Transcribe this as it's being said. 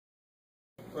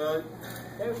Well,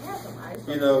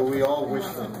 you know, we all wish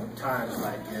for times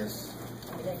like this,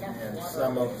 and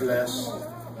some are blessed,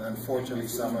 unfortunately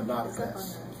some are not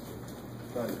blessed.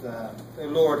 But the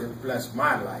Lord has blessed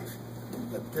my life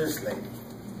with this lady,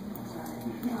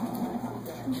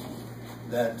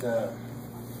 that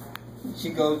she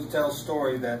goes to tell a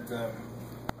story that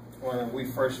when we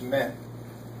first met,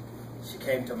 she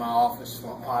came to my office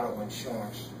for auto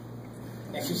insurance.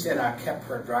 And she said I kept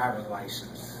her driver's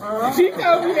license. She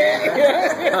told me that.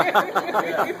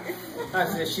 I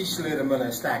said she slid them in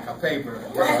a stack of paper,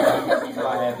 so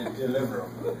I had to deliver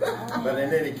them. But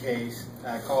in any case,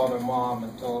 I called her mom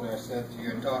and told her, I said,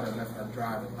 your daughter left her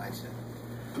driver's license.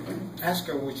 Ask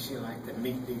her would she like to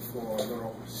meet me for a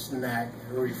little snack,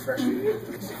 refreshment.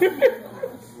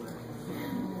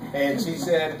 And she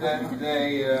said that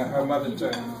day, her mother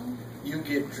told her, you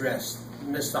get dressed.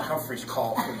 Mr. Humphrey's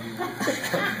called for you.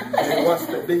 He wants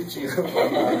to meet you.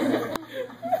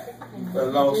 But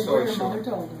long story short,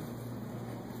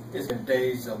 it's been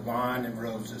days of wine and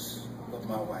roses with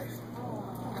my wife.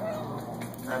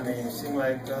 I mean, it seemed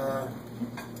like,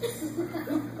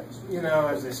 you know,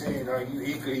 as they say, are you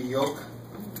equally yoked?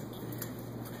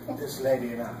 This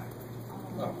lady and I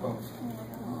are both.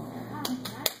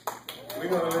 We're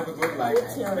going to live a good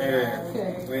life.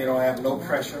 And we don't have no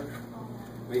pressure.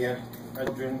 We have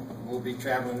children. We'll be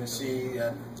traveling to see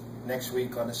next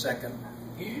week on the 2nd.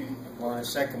 On the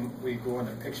 2nd, we go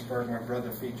into Pittsburgh. My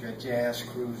brother features a jazz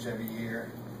cruise every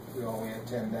year. We always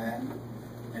attend that.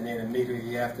 And then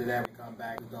immediately after that, we come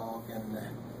back to dog and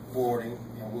boarding,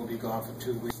 and we'll be gone for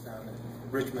 2 weeks down in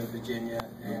Richmond, Virginia,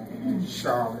 and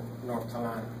Charlotte, North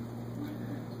Carolina.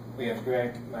 We have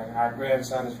our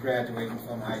grandson is graduating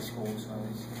from high school, so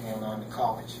he's going on to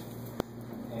college.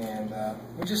 And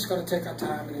we're just going to take our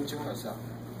time and enjoy ourselves.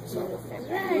 So,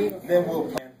 then we'll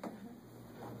plan.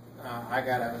 I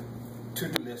got a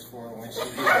to-do list for her when she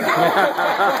gets back.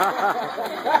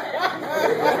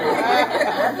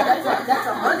 That's a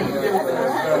money.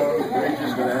 We're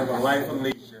just going to have a life of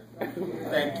leisure.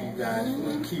 Thank you guys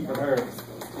for keeping her.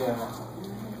 Yeah.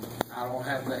 I don't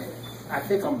have the. I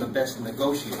think I'm the best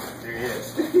negotiator there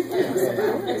is.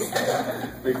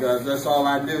 Because that's all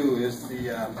I do is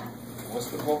the. What's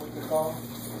the book called?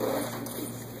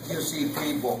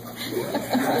 UCP book.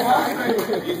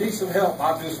 If you need some help,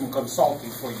 I'll do some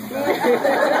consulting for you guys.